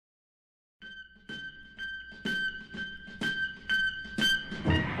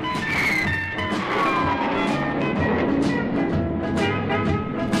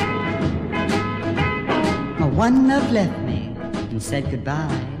One love left me and said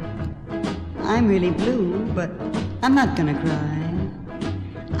goodbye. I'm really blue, but I'm not gonna cry.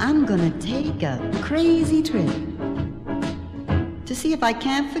 I'm gonna take a crazy trip to see if I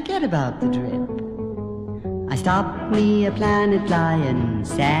can't forget about the trip. I stopped me a planet flying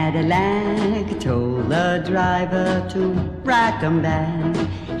Cadillac, told the driver to rack 'em back,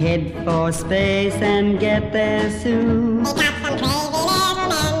 head for space and get there soon. We got some crazy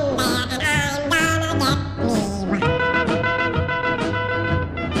little men there, and I'm gonna get me one.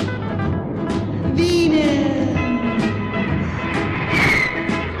 Venus,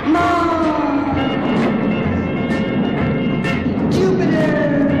 Mars, Jupiter.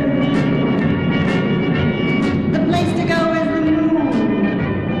 The place to go is the moon.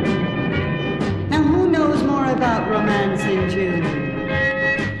 Now who knows more about romance in June?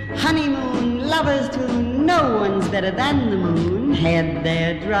 Honeymoon, lovers tune, no one's better than the moon. Head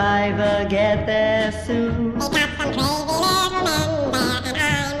their driver, get there soon. We got some crazy little men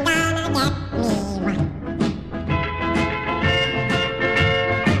there, and I'm gonna get me one.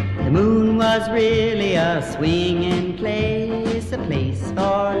 The moon was really a swinging place, a place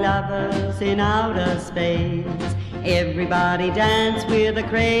for lovers in outer space. Everybody danced with a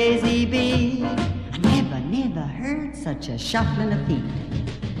crazy beat. I never heard such a shuffling of feet.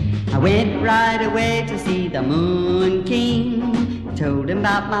 I went right away to see the Moon King, told him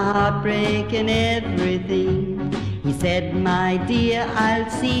about my heartbreak and everything. He said, my dear, I'll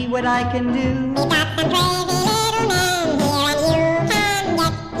see what I can do. We got some crazy little men here and you can get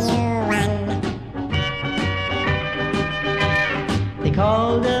you one. They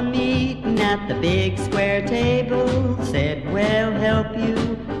called a meeting at the big square table, said, we'll help you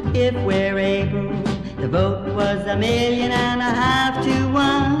if we're able. The vote was 1.5 million to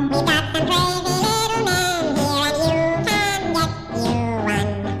 1. We got some crazy little men here and you can get you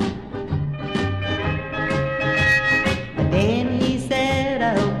one. But then he said, I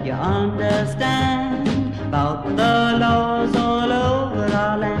hope you understand about the laws all over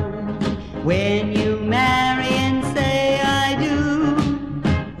our land. When you marry and say I do,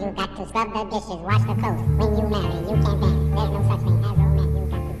 you got to scrub the dishes, wash the clothes. When you marry, you can't dance. There's no such thing as romance.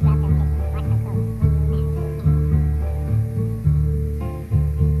 You got to scrub the dishes, wash the clothes.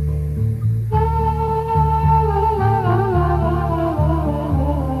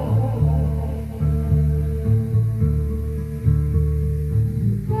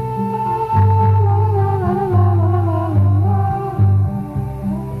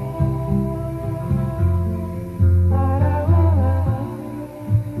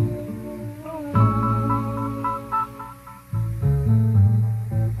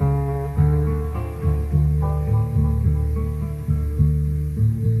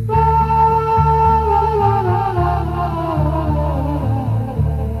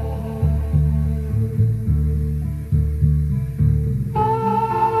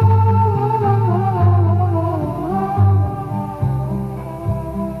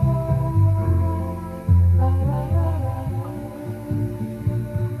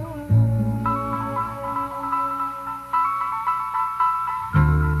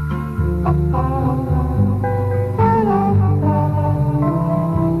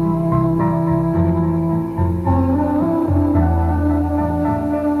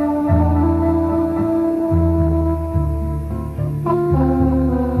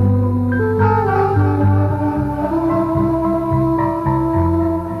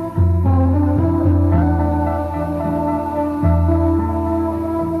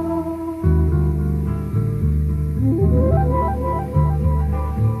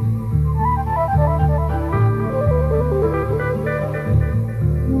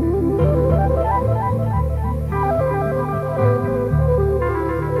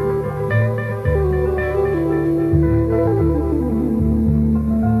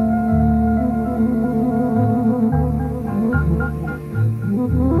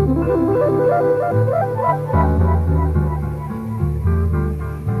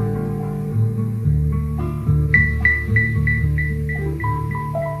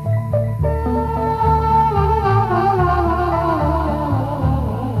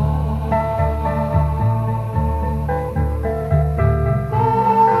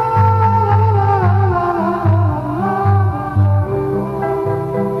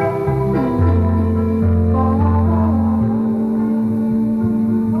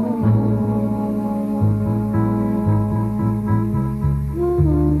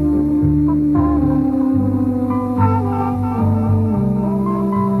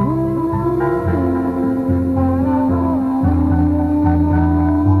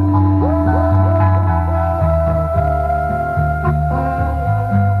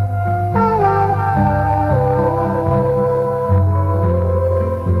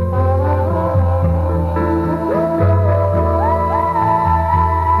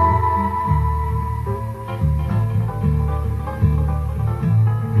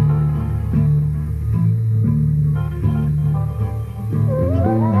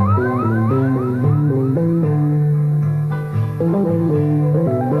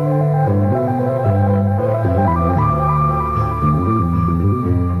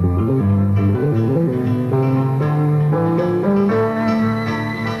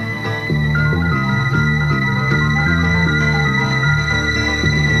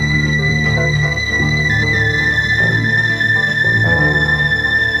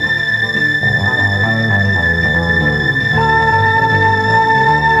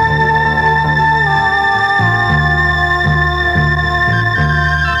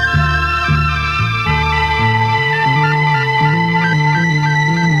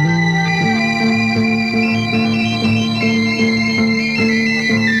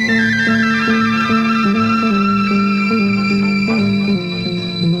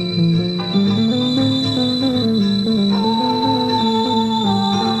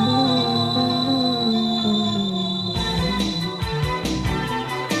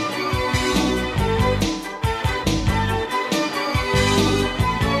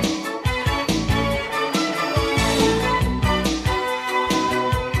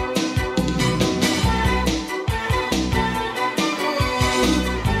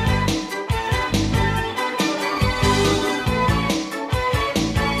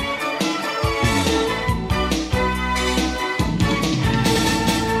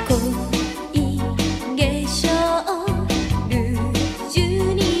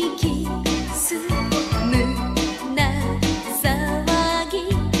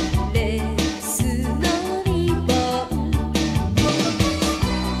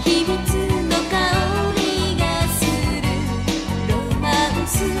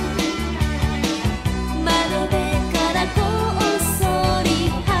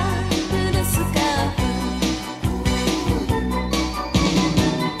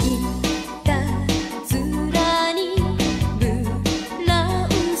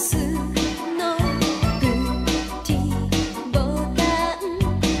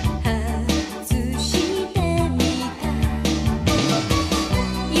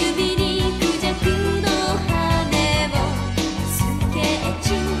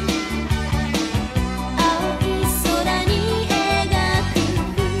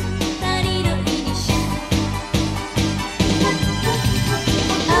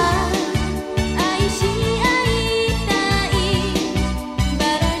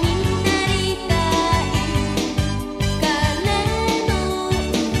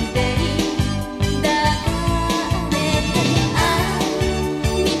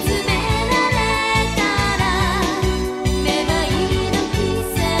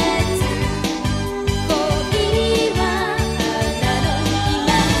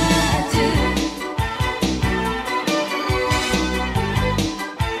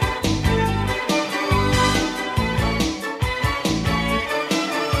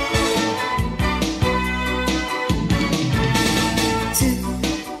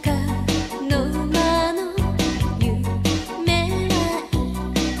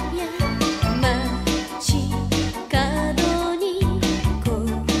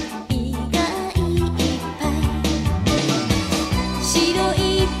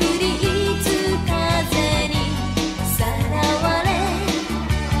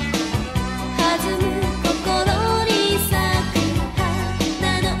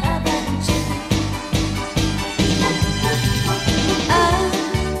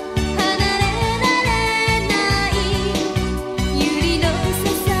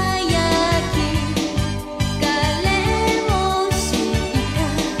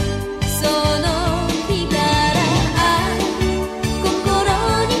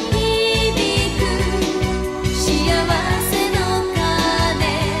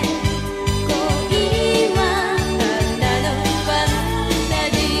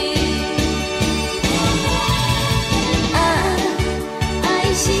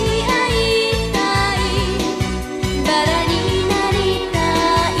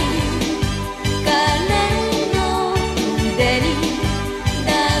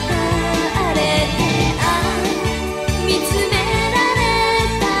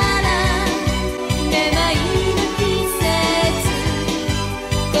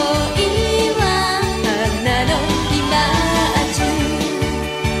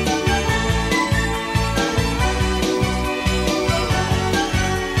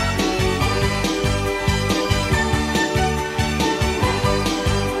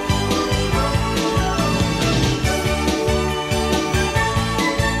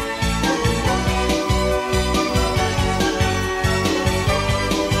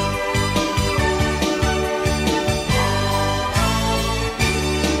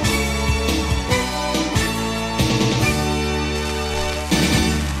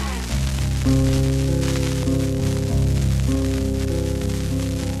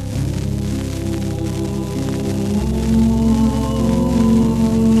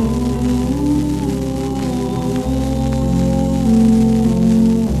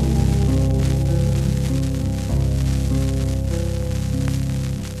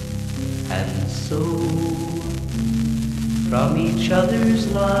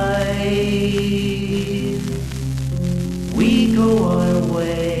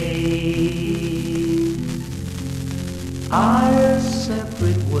 our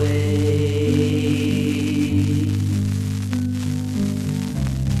separate ways.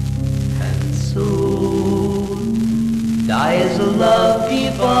 And so dies a love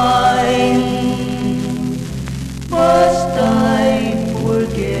divine. Must I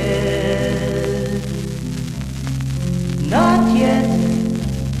forget? Not yet,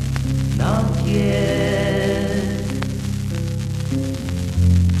 not yet.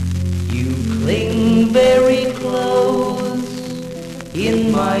 You cling very close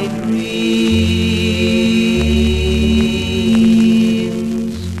in my dreams.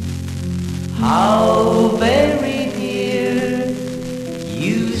 How very near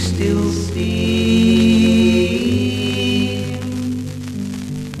you still seem.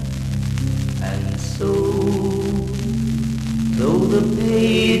 And so, though the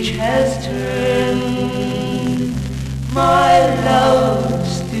page has turned, my love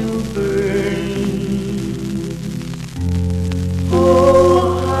still burns.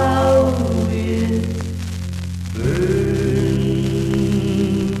 Oh, how it burns.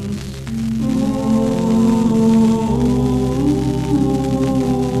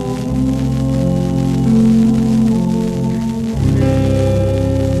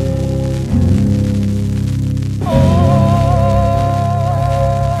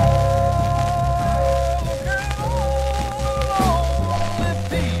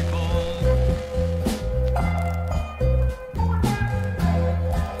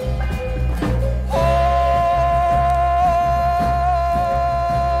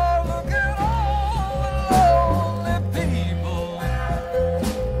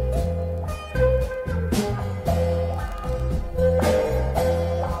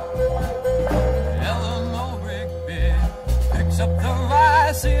 Elenor Rigby picks up the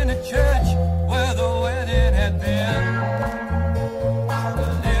rice in a church where the wedding had been.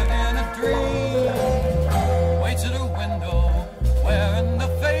 Lived in a dream, waits at a window, wearing the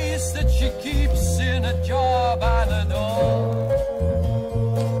face that she keeps in a jar by the door.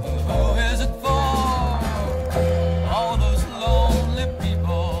 Who is it for? All those lonely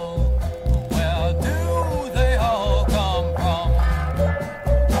people. Where do they all come from?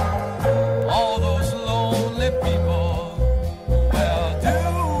 All those lonely people, where do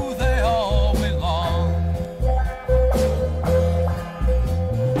they all belong?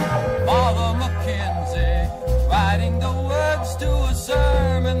 Father Mackenzie, writing the words to a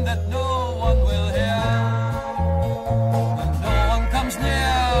sermon that no one will hear. And no one comes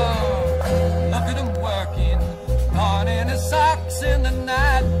near. Look at him working, darning his socks in the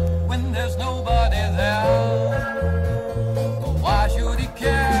night when there's nobody there. Why should he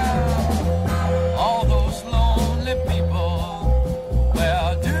care? All those lonely people,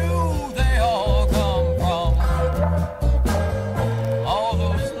 where do they all come from? All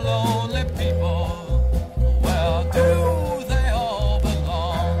those lonely people, where do they all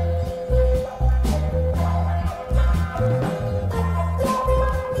belong?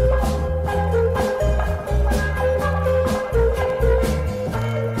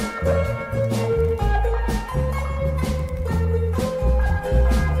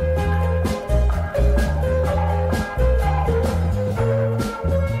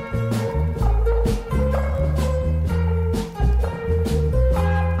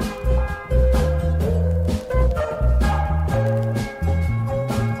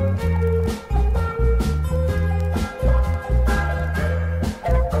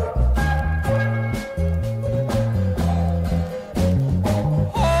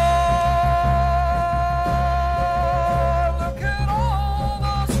 Look at all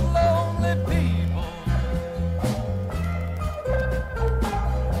those lonely people.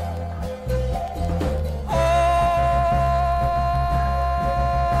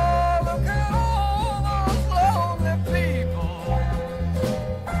 Look at all those lonely people.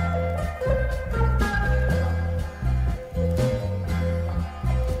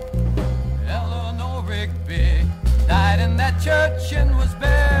 Elenor Rigby died in that church and was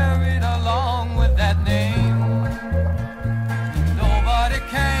buried along with that name. Nobody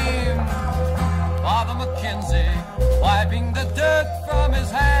came. Father Mackenzie wiping the dirt from his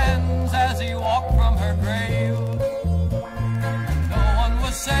hands as he walked from her grave. No one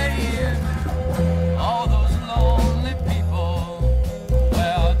was saved. All those lonely people,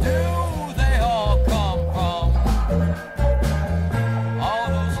 where do they all come from? All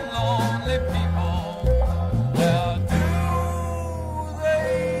those lonely people, where do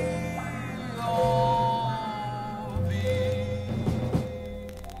they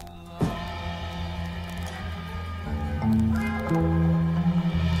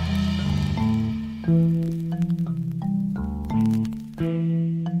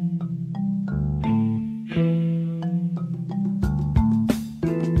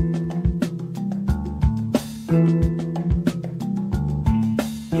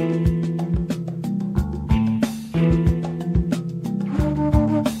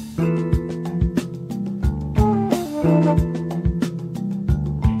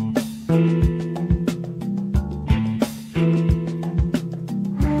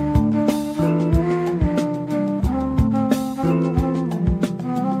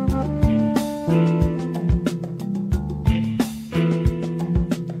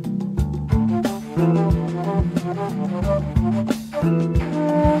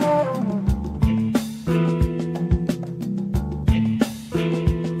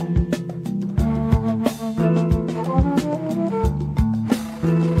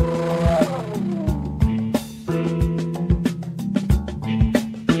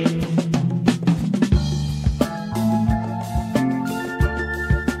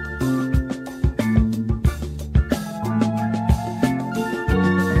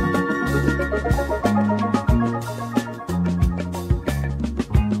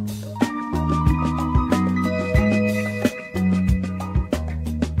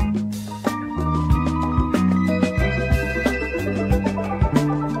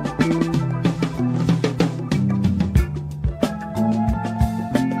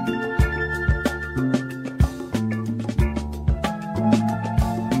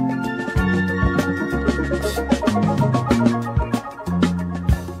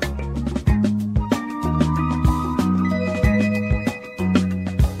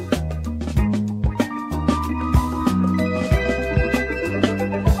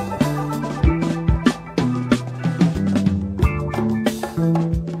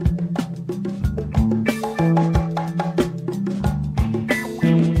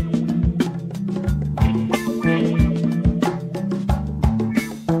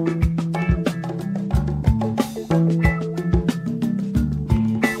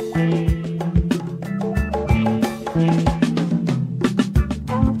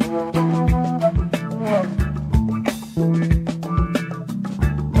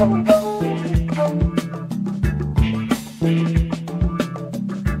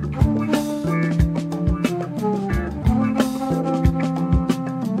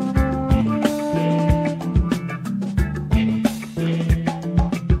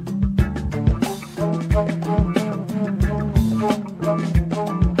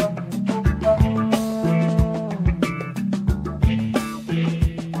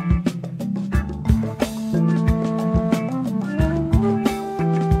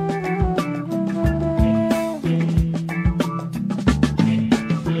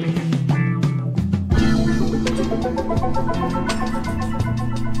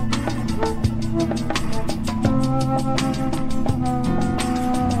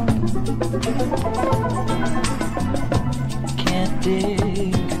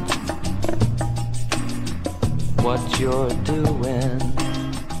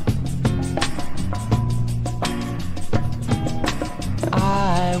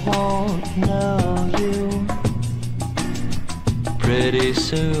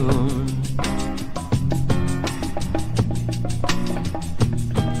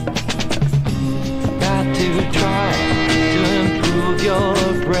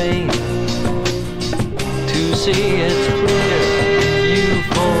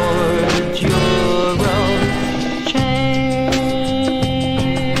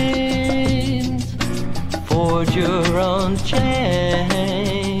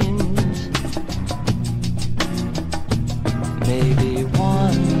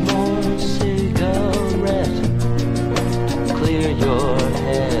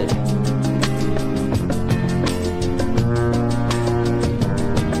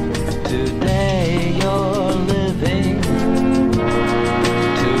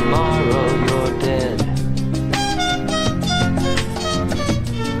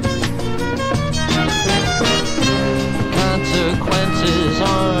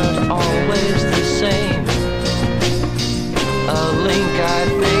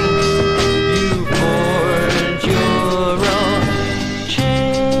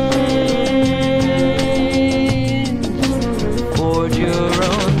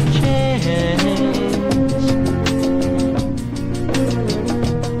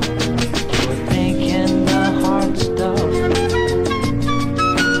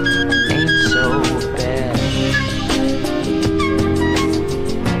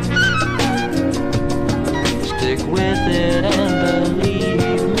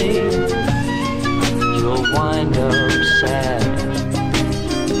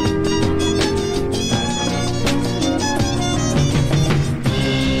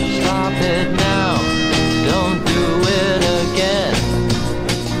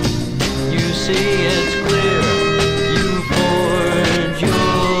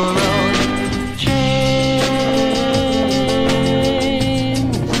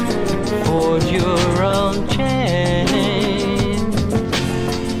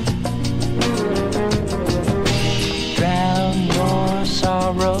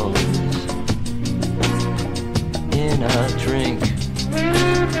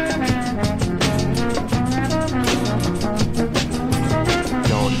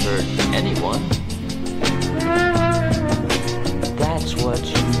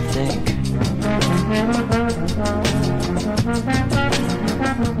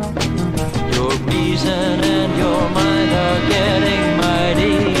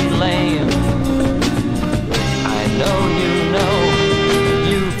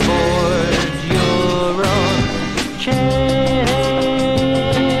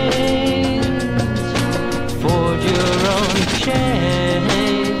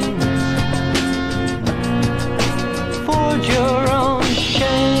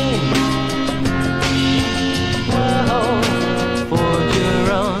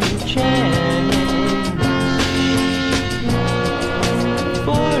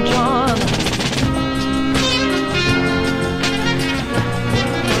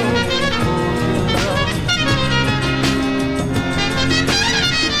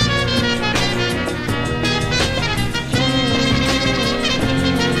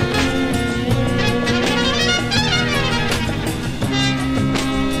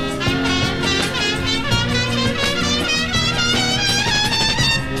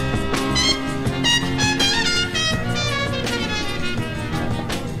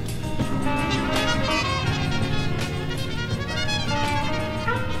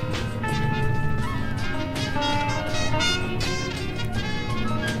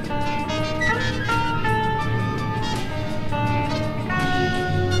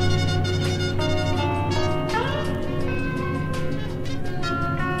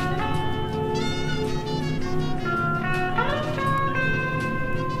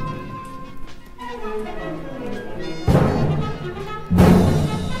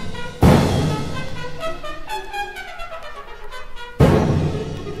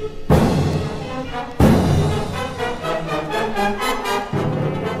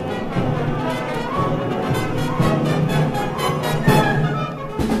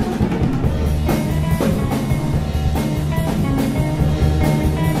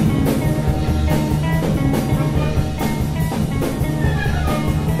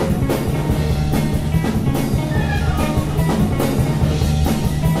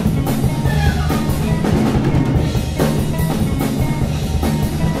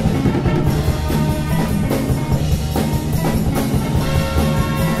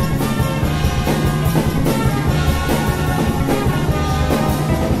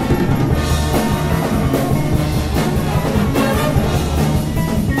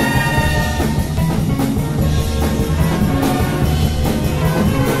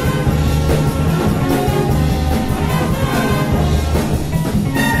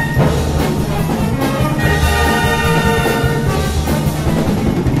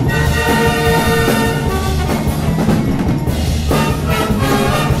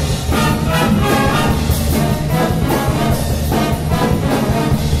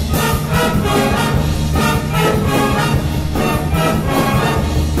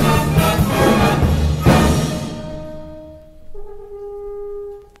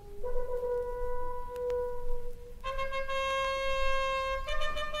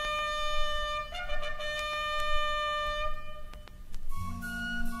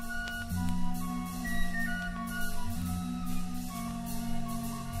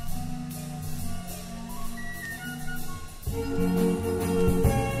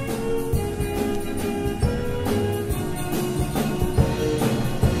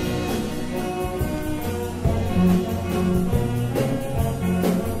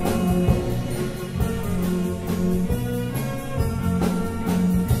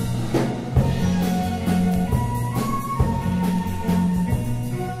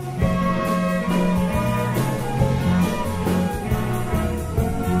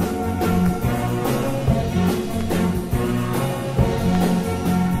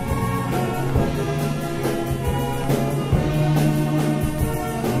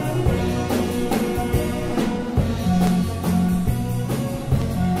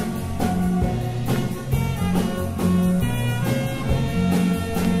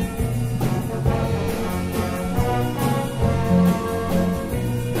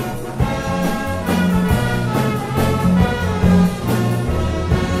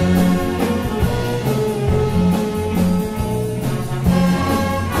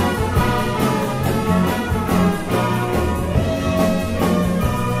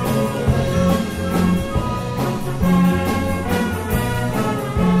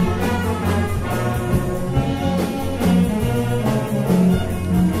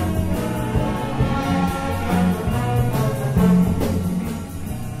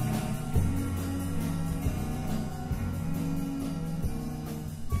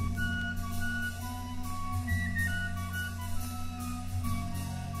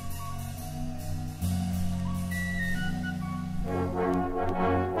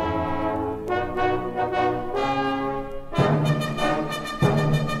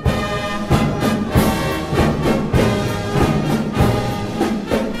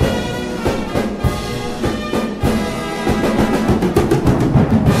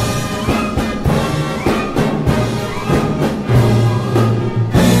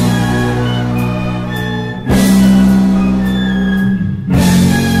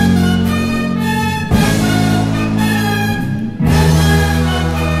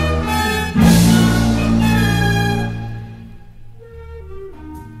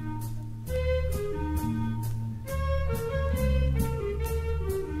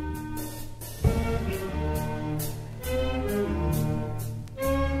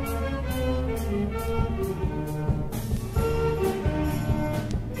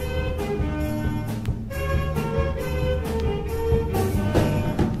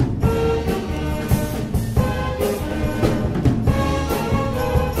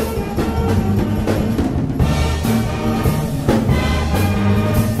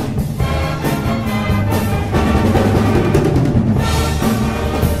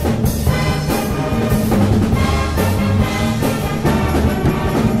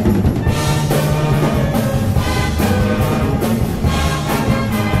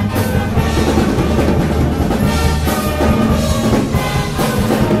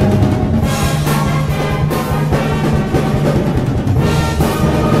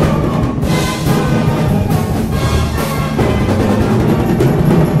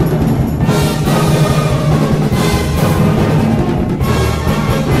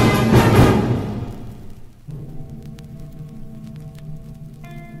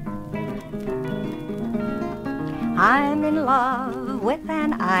I'm in love with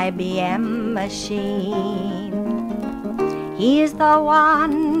an IBM machine. He's the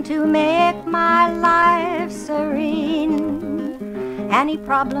one to make my life serene. Any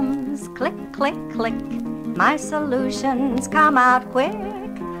problems, click, click, click. My solutions come out quick.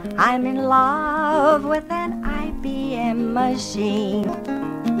 I'm in love with an IBM machine.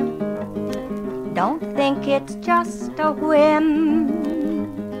 Don't think it's just a whim.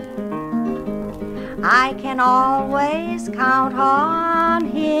 I can always count on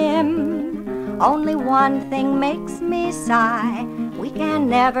him. Only one thing makes me sigh. We can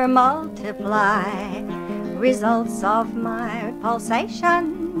never multiply. Results of my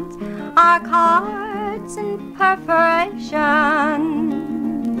pulsations are cards and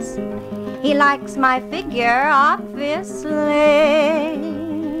perforations. He likes my figure, obviously.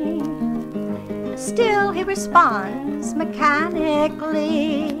 Still he responds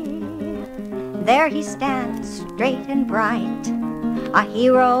mechanically. There he stands, straight and bright, a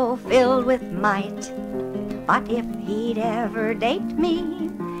hero filled with might. But if he'd ever date me,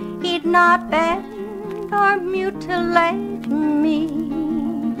 he'd not bend or mutilate me.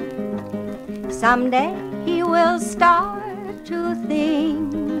 Someday he will start to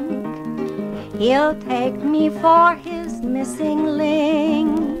think he'll take me for his missing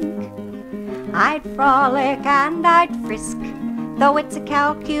link. I'd frolic and I'd frisk, though it's a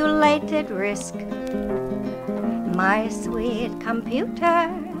calculated risk. My sweet computer,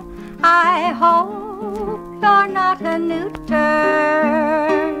 I hope you're not a neuter.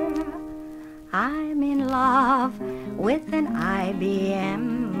 I'm in love with an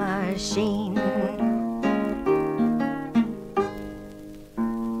IBM machine.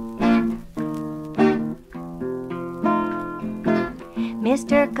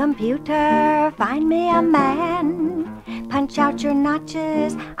 Mr. Computer, find me a man. Punch out your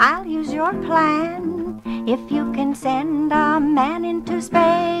notches, I'll use your plan. If you can send a man into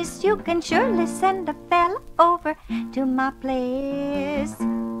space, you can surely send a fella over to my place.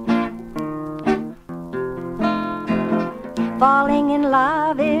 Falling in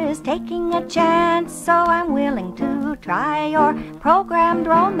love is taking a chance, so I'm willing to try your programmed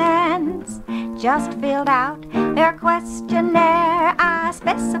romance. Just filled out their questionnaire. I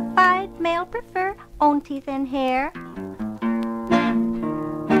specified male prefer own teeth and hair.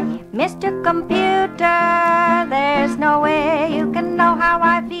 Mr. Computer, there's no way you can know how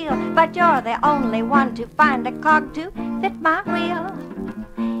I feel, but you're the only one to find a cog to fit my wheel.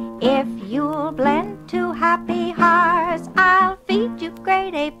 If you'll blend two happy hearts, I'll feed you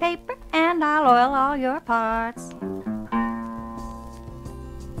grade A paper and I'll oil all your parts.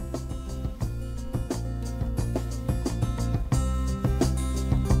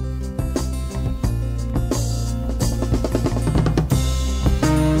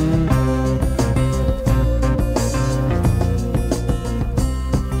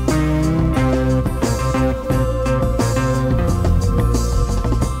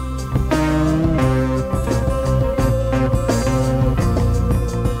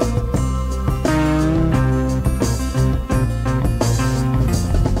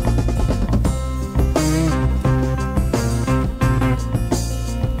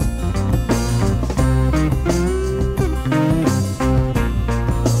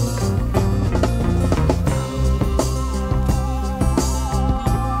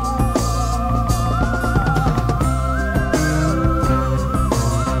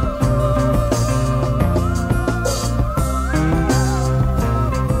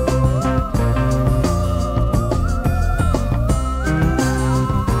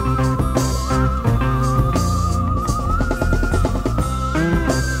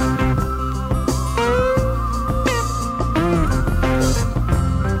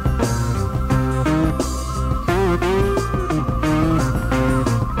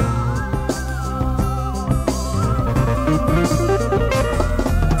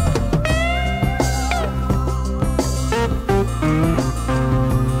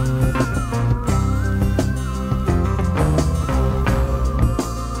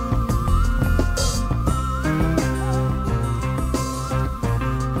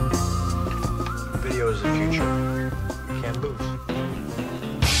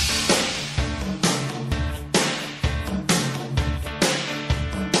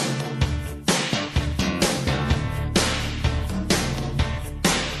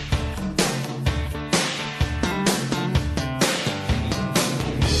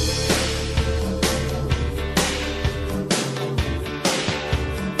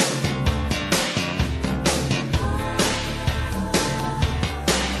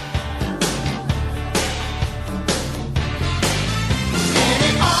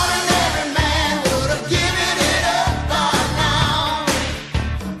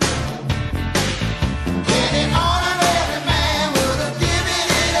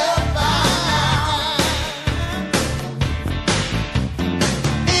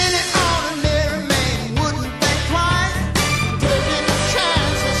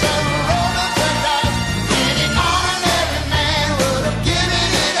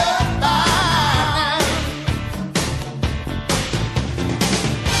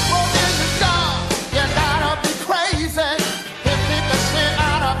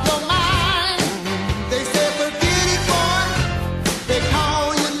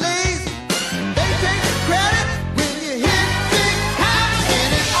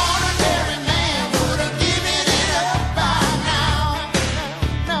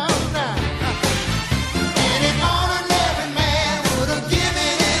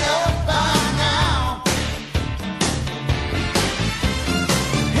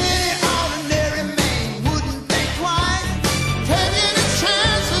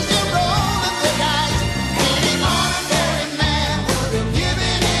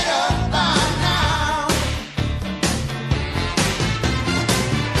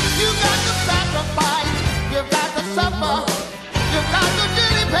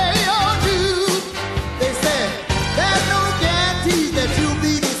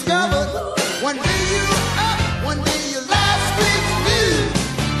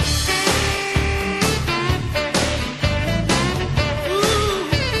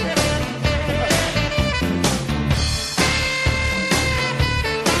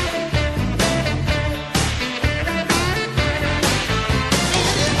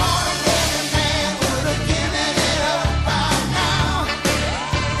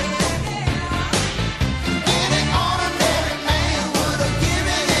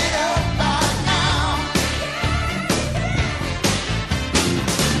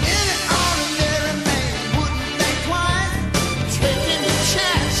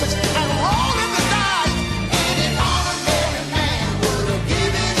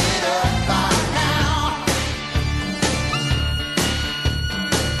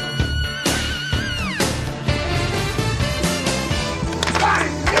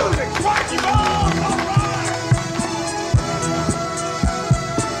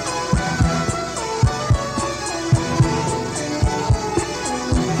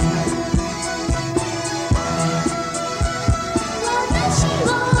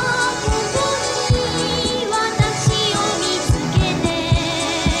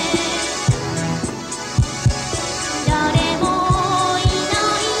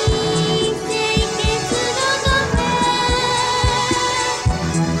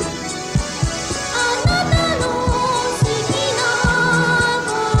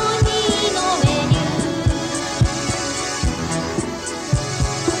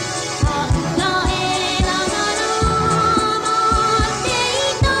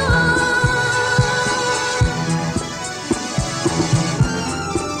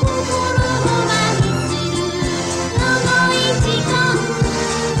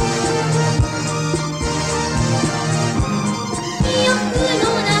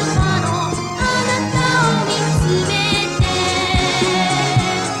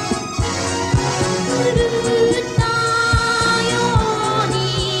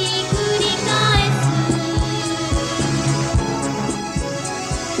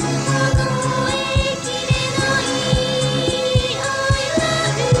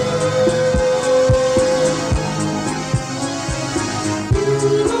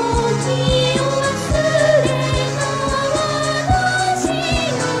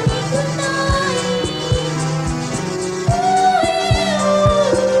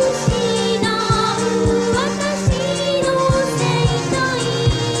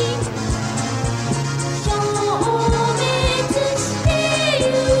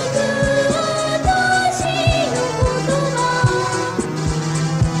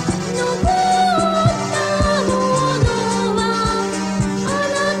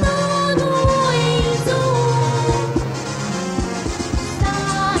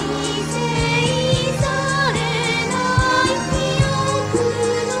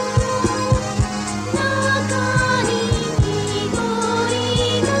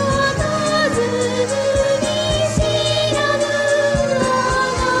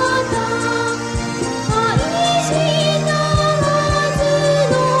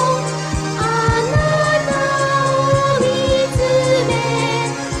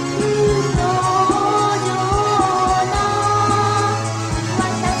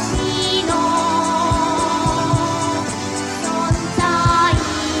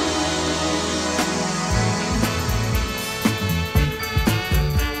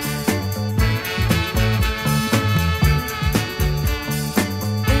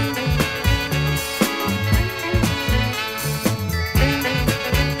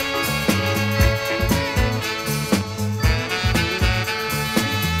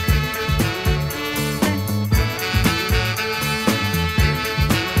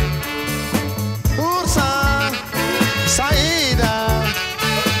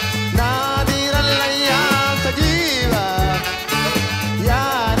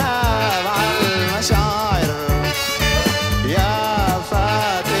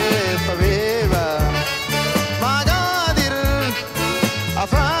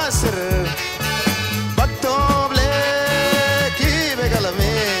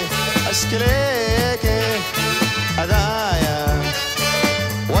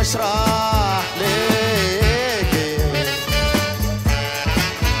 واشرح ليك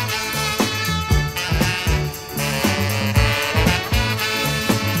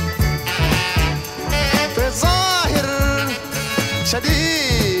في الظاهر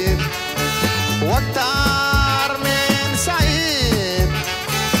شديد واكتر من سعيد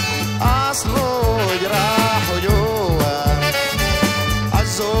اصله جراح جوا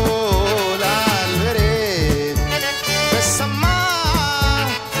عزول البريد بالسماعة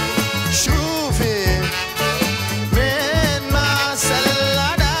شوفي من مسل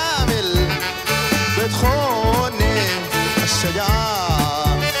العدامل بتخوني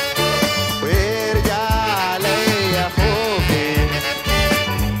الشجاع ويرجع لي خوفي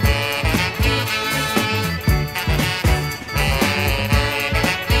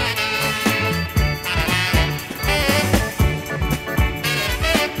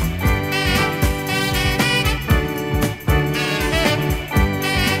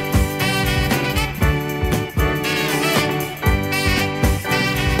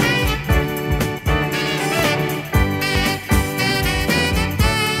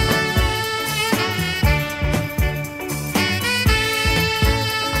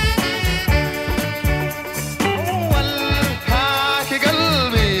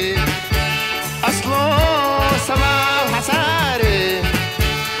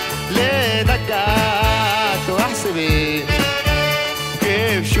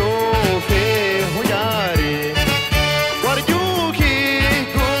كيف شوفي وجاري وارجوكي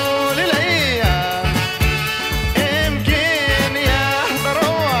قولي ليا يمكن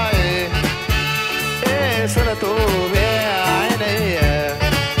يحضروا سنته بعينيا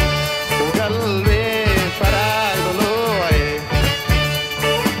وقلبي فرح ضلوعي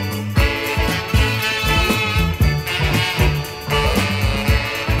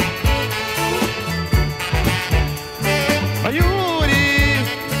عيوني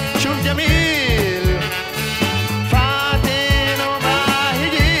شوف جميل فاتن وما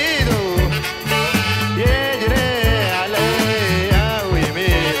يجيده يجري عليا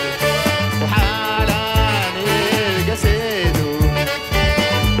ويميل وحالا يلقى سيده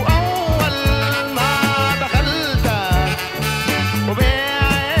وأول ما دخلت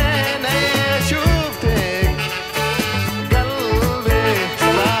وبعيني شوفتك قلبي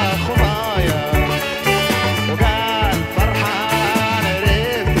صلاح خطايا وقال فرحان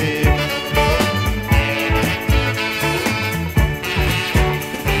عرفتك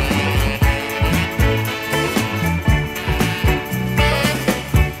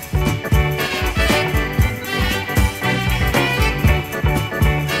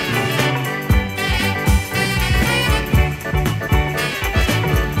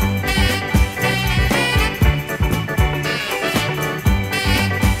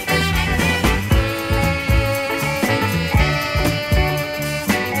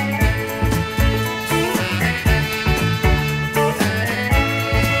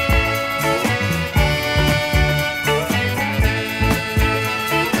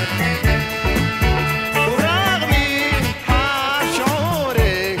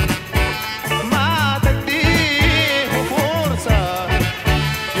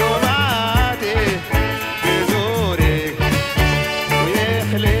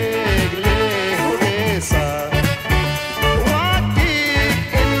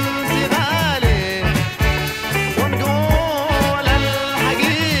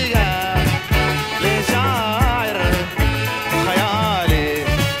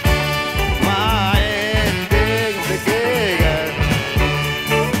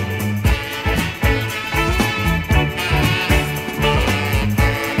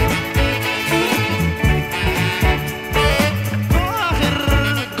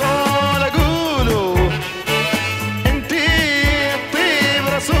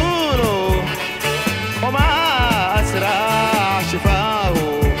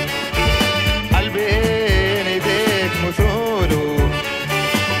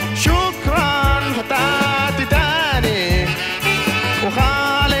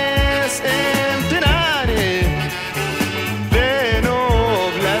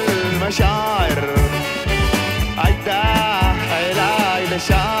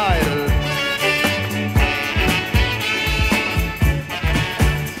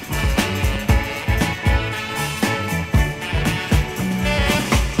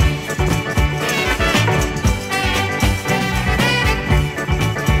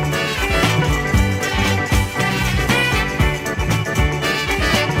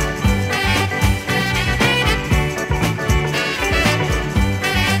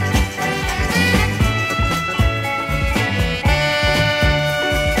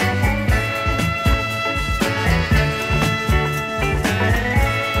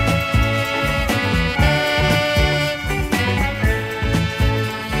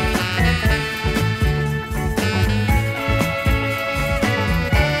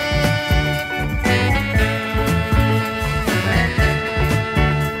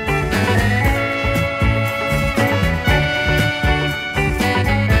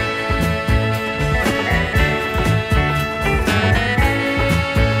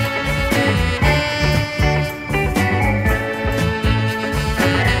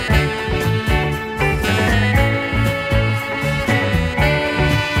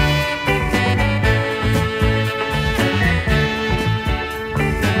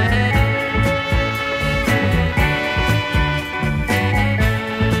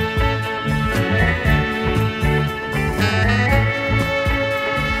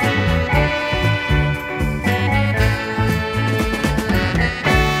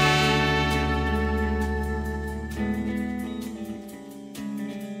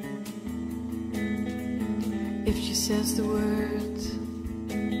If she says the words,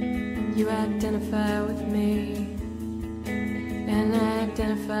 you identify with me, and I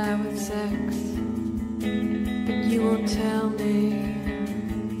identify with sex, but you won't tell me.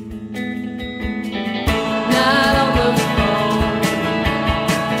 Not on the phone,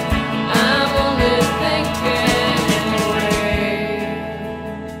 I'm only thinking anyway.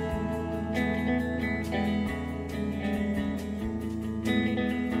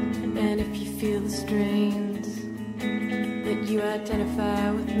 And if you feel the strains that you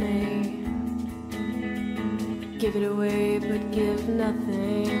identify with me, give it away but give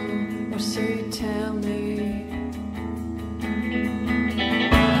nothing, or so you tell me.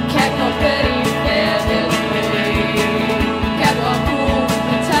 Cat go Betty, bad this way. Cat go cool,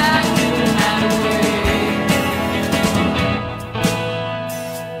 the time to highway.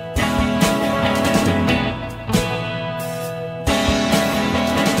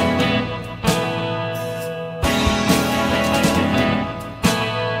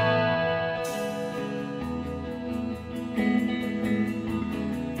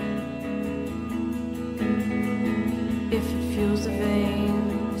 If it fuels the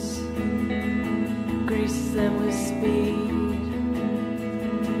veins, greases them with speed,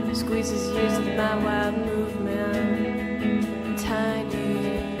 squeezes years of my wild movement,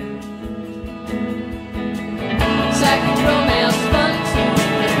 tiny. Psychic romance, fun to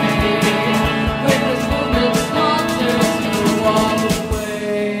read, quickest movement, small turns to walk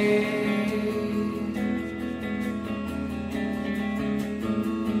away.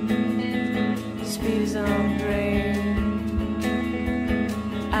 Speed is on brain,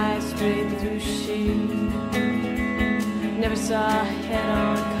 eyes straight through sheet. Never saw a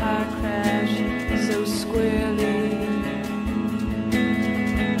head-on car crash so squarely.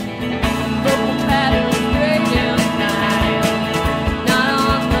 Vocal patterns break down time. Not on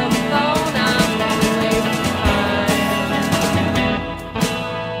the phone, I'm away behind.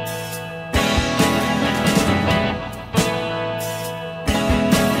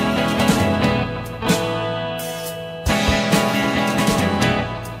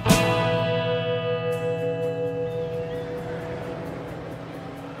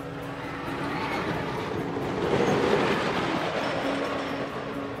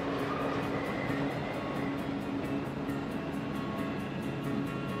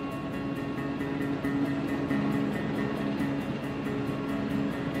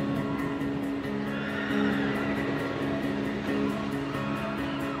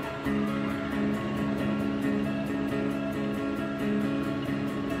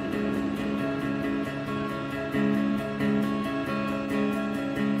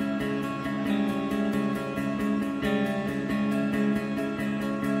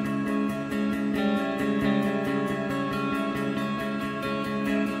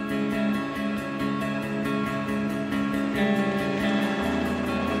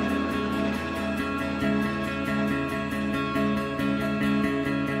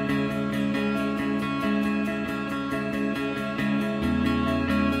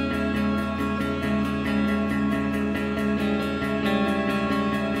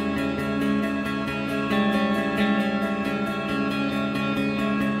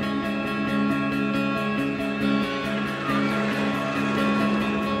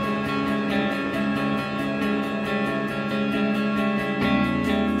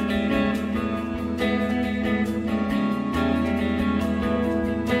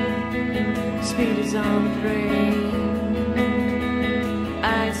 Speed is on the brain,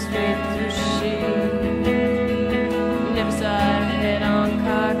 eyes straight through sheet. Never saw a head-on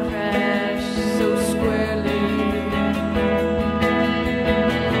car crash so squarely.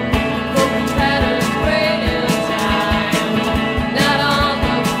 Vocal patterns break in time. Not on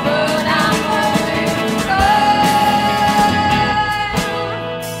the foot, I'm away from.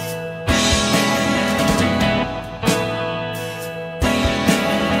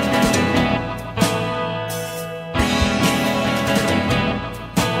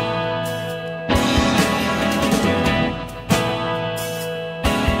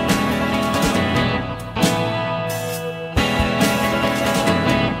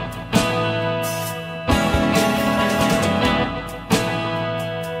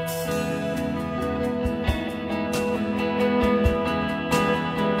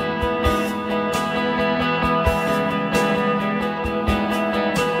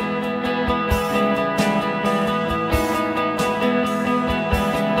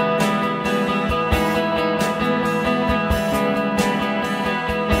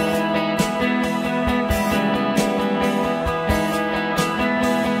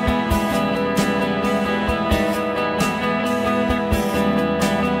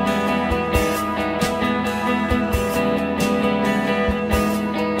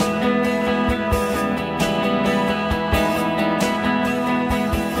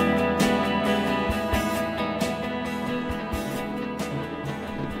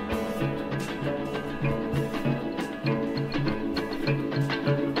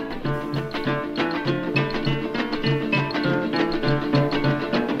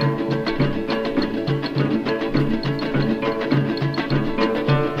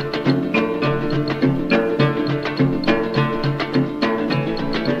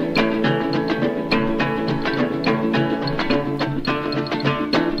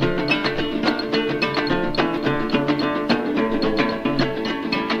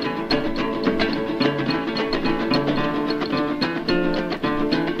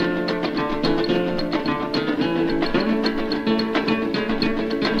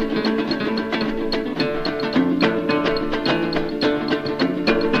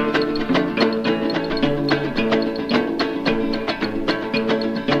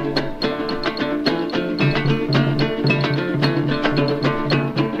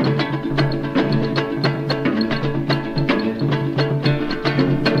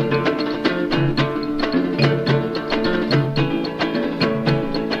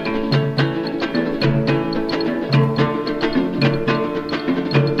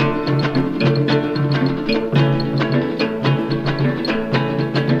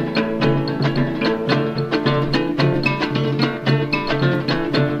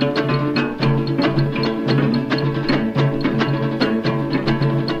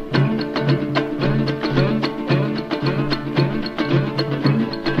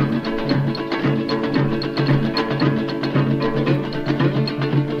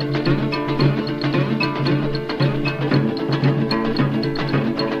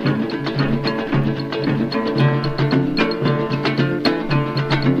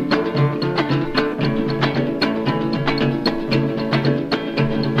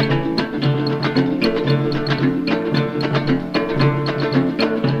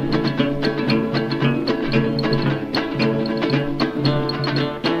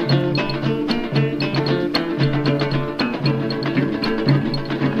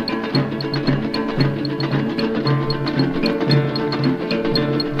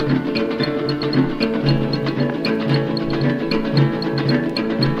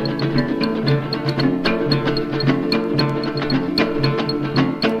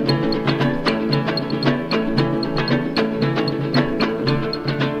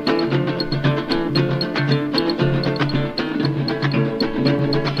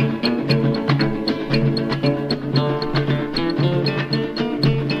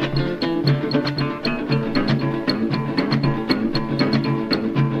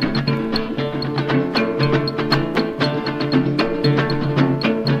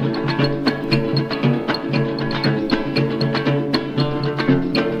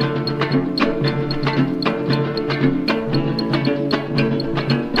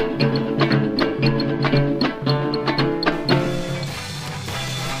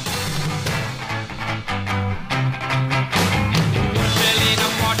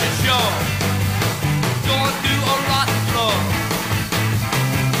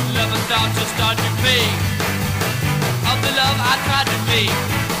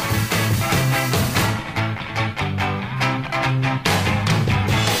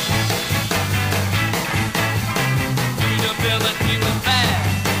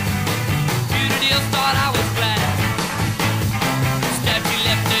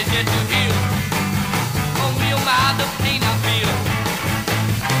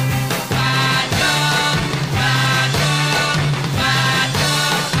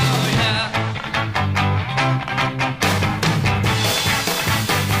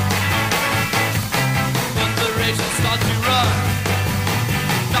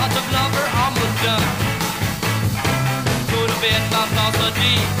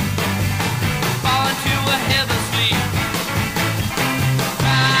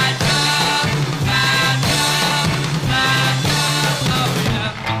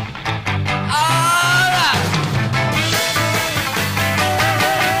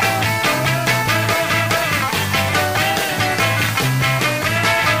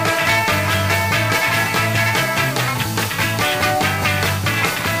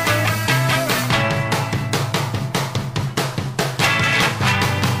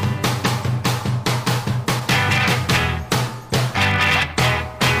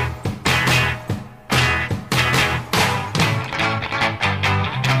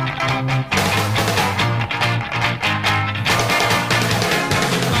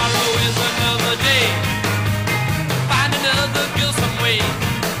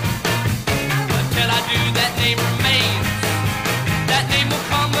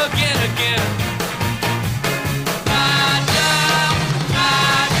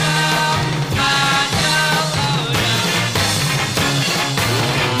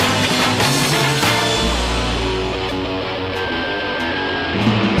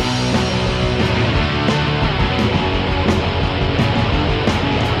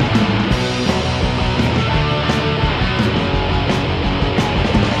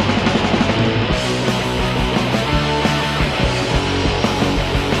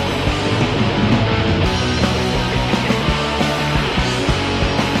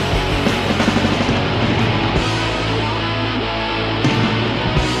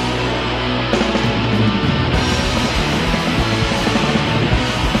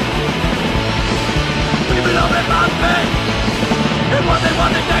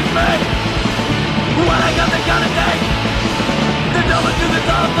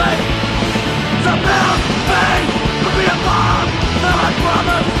 Somehow, fate will be a bomb that I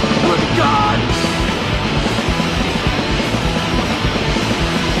promise will be gone.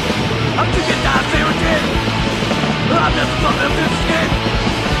 I'm too good to say what did. I'm just fucking this skin.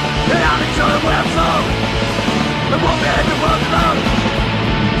 And I'll be showing where I'm from. It won't be in the world alone.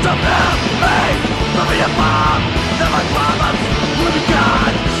 Somehow, fate will be a bomb that I promise will be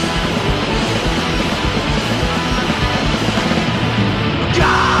gone.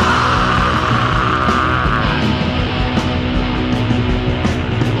 God!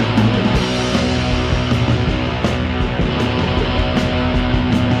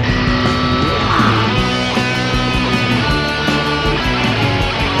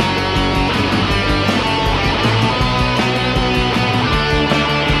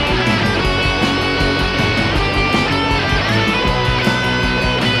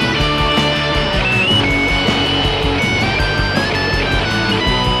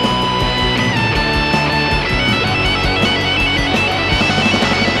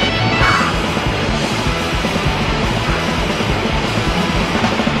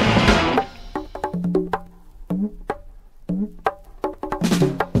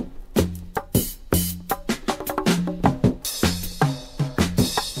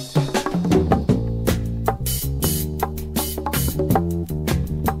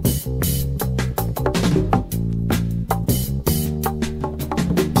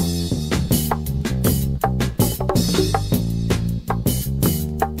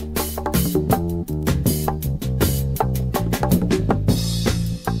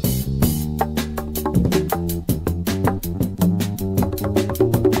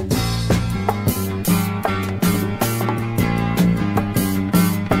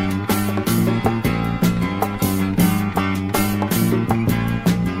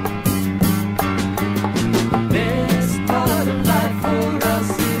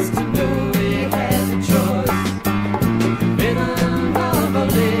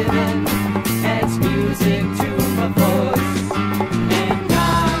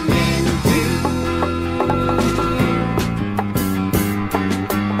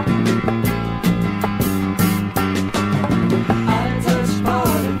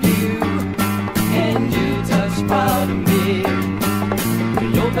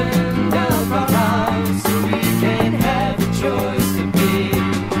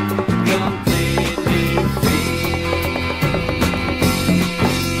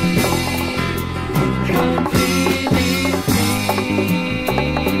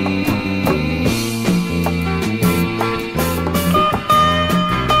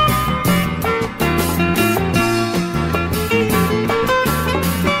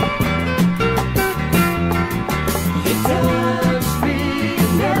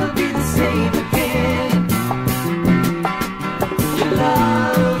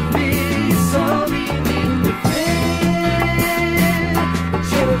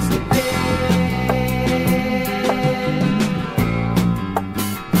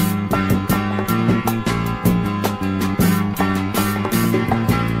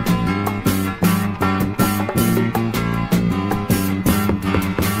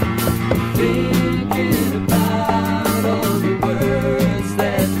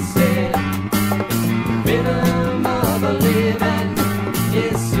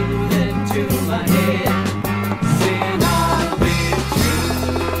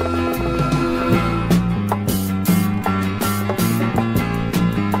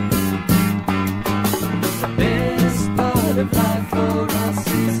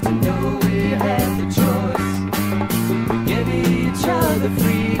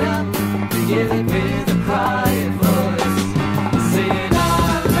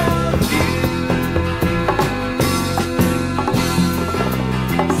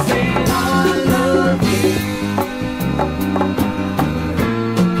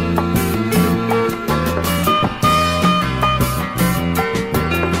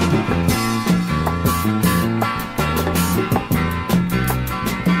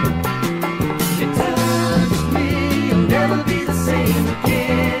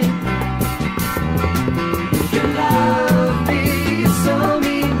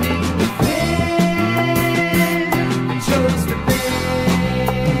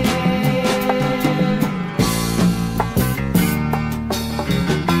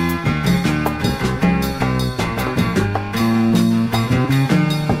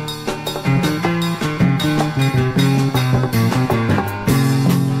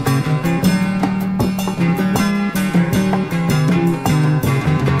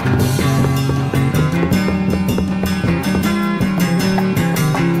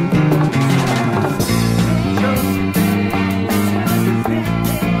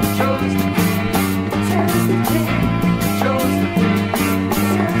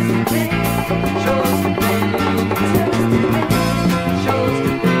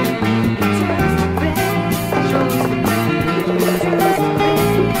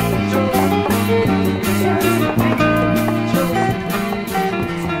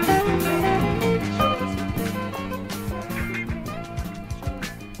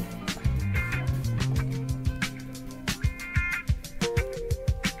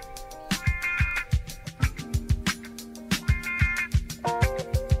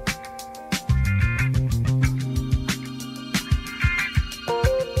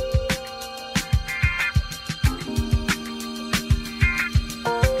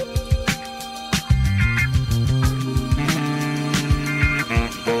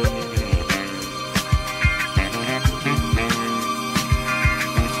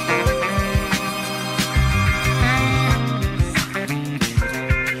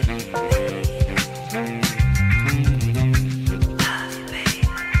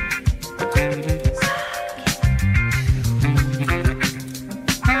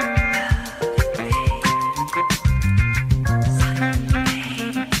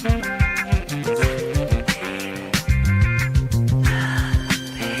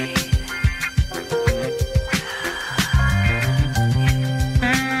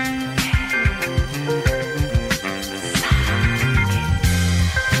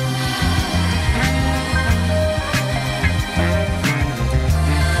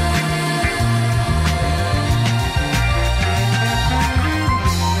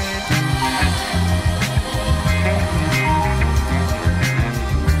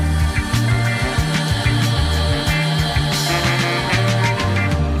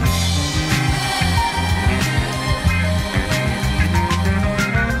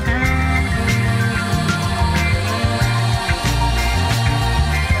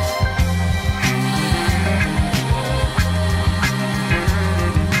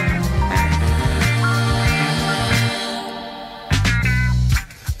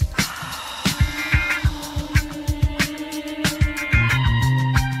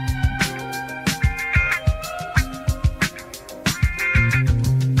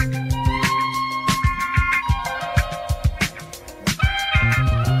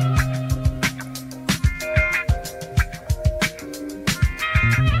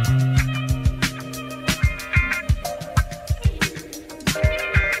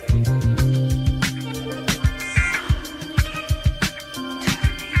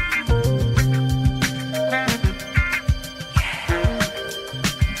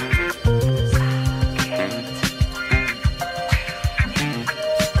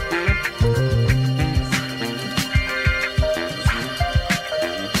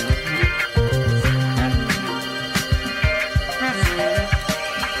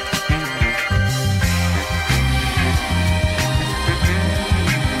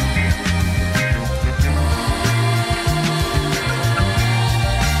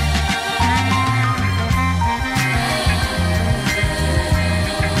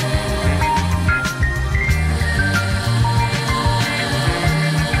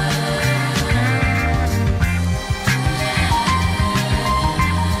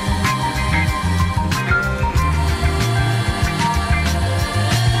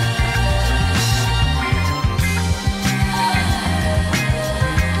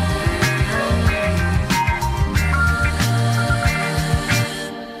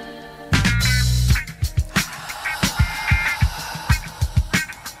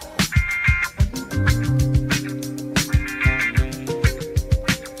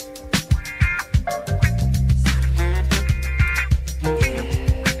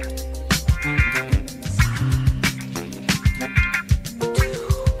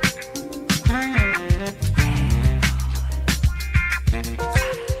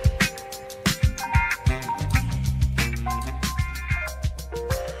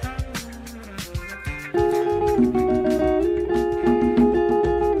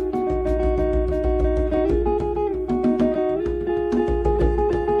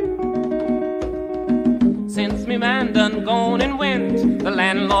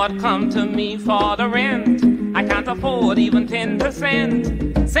 Come to me for the rent. I can't afford even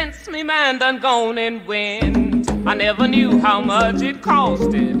 10%. Since me man done gone and went, I never knew how much it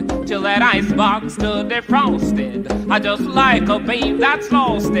costed till that icebox stood defrosted. I just like a babe that's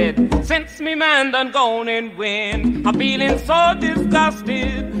lost it. Since me man done gone and went, I'm feeling so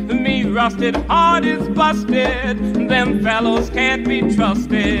disgusted. Me rusted heart is busted. Them fellows can't be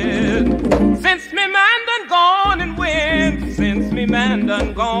trusted. Since me man done gone and went, since me man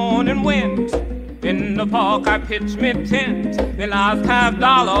done gone and went, in the park I pitched me tent. The last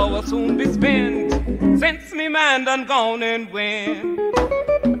 $50 will soon be spent. Since me man done gone and went.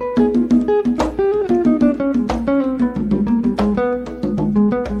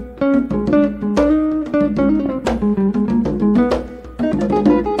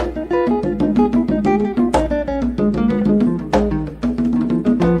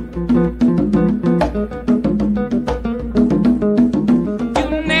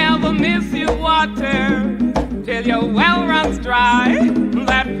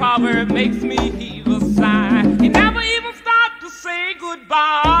 Makes me heave a sigh. He never even stopped to say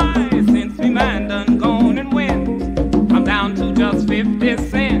goodbye. Since me man done gone and went, I'm down to just 50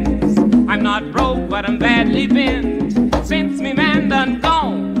 cents. I'm not broke, but I'm badly bent.